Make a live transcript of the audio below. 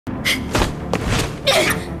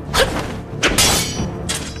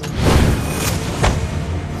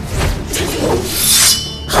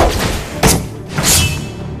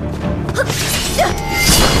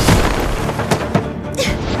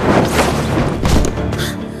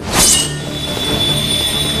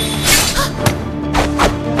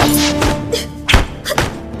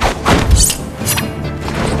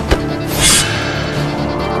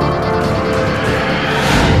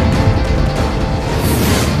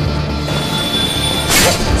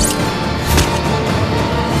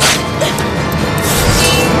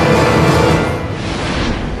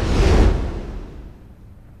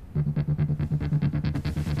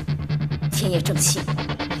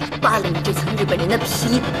日本人的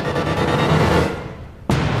皮。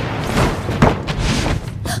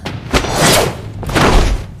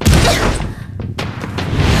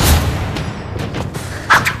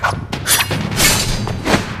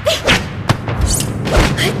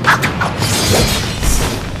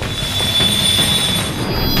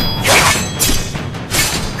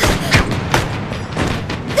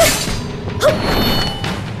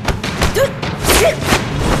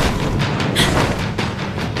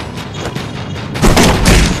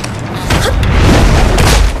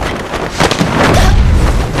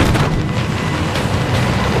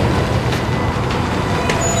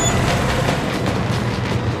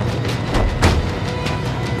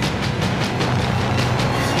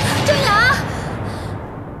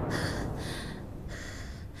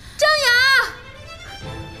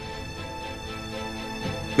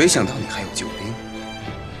没想到你还有救兵，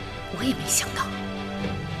我也没想到。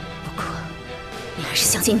不过，你还是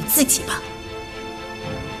相信你自己吧。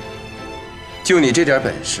就你这点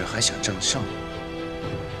本事，还想正胜？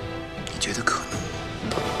你觉得可能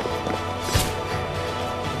吗？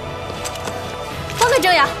放开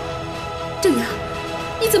郑雅！郑雅，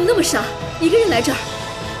你怎么那么傻，一个人来这儿？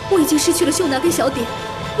我已经失去了秀娜跟小典，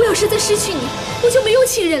我要是再失去你，我就没有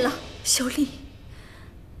亲人了。小丽，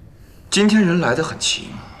今天人来得很齐。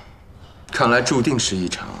 看来注定是一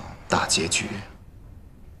场大结局。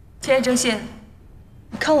天野征信，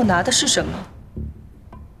你看我拿的是什么？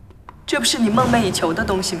这不是你梦寐以求的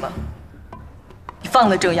东西吗？你放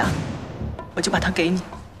了郑雅，我就把它给你。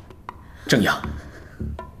郑雅，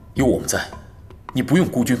有我们在，你不用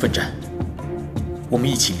孤军奋战，我们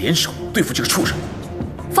一起联手对付这个畜生。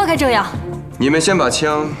放开郑雅！你们先把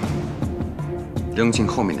枪扔进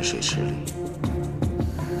后面的水池里，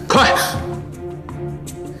快！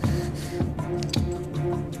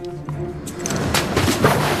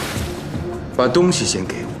 把东西先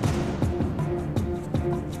给我。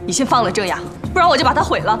你先放了郑雅，不然我就把它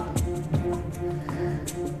毁了。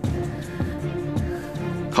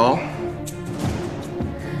好，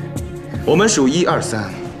我们数1、2、3，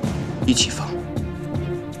一起放。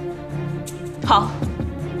好。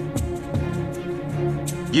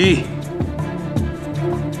1、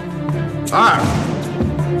2、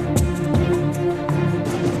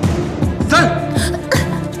3。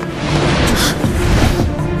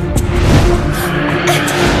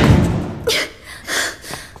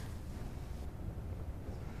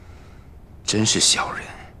 真是小人，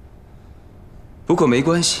不过没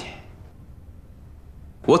关系，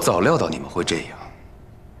我早料到你们会这样。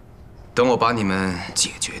等我把你们解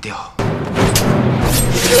决掉。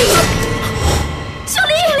小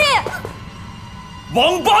丽，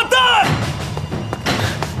王八蛋！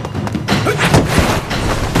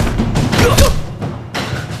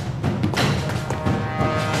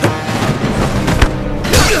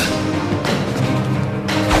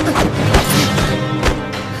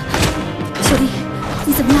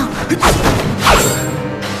你怎么样了？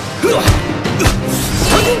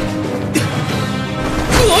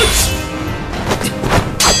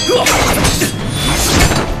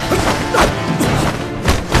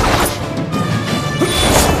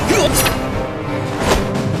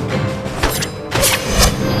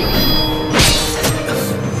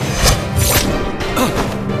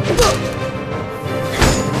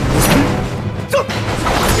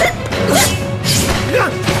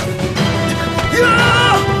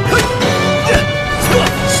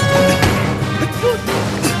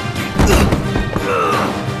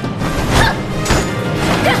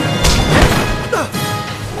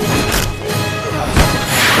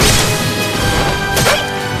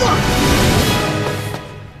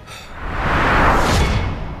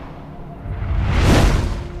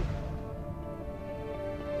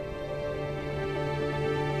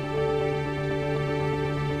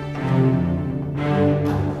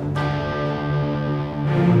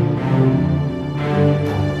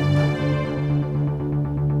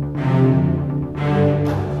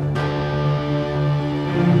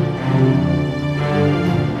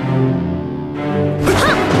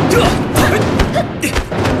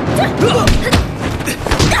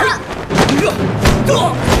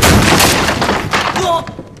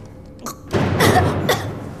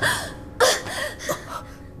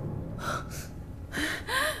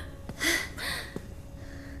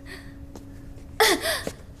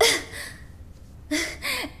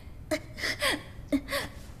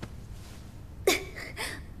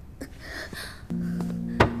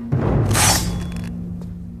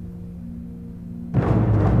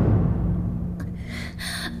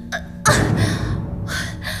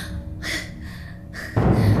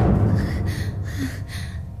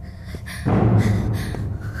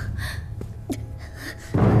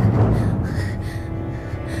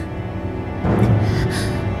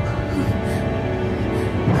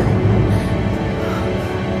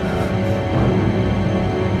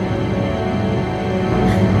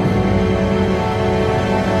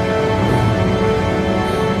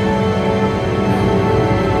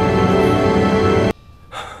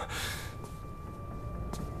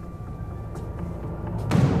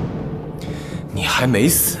没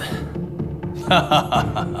死。哈哈哈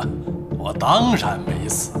哈！我当然没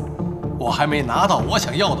死，我还没拿到我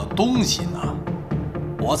想要的东西呢，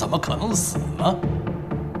我怎么可能死呢？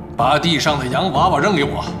把地上的洋娃娃扔给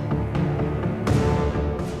我。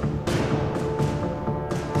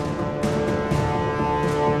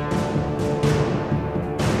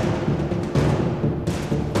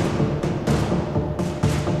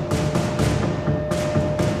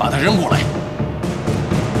把它扔过来，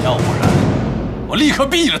要不然我立刻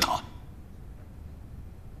毙了他。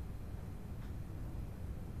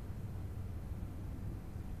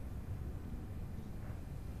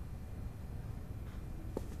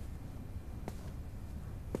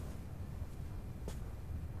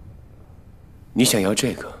你想要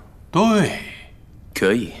这个？对，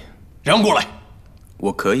可以。扔过来。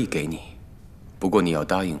我可以给你，不过你要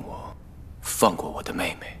答应我，放过我的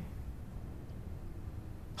妹妹。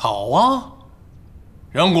好啊，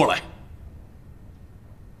扔过来。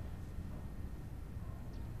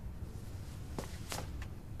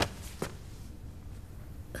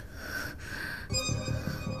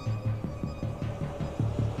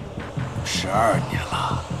12年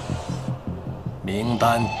了，名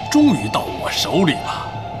单终于到我手里了。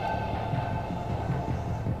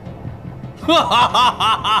哈哈哈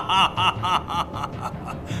哈哈哈哈哈！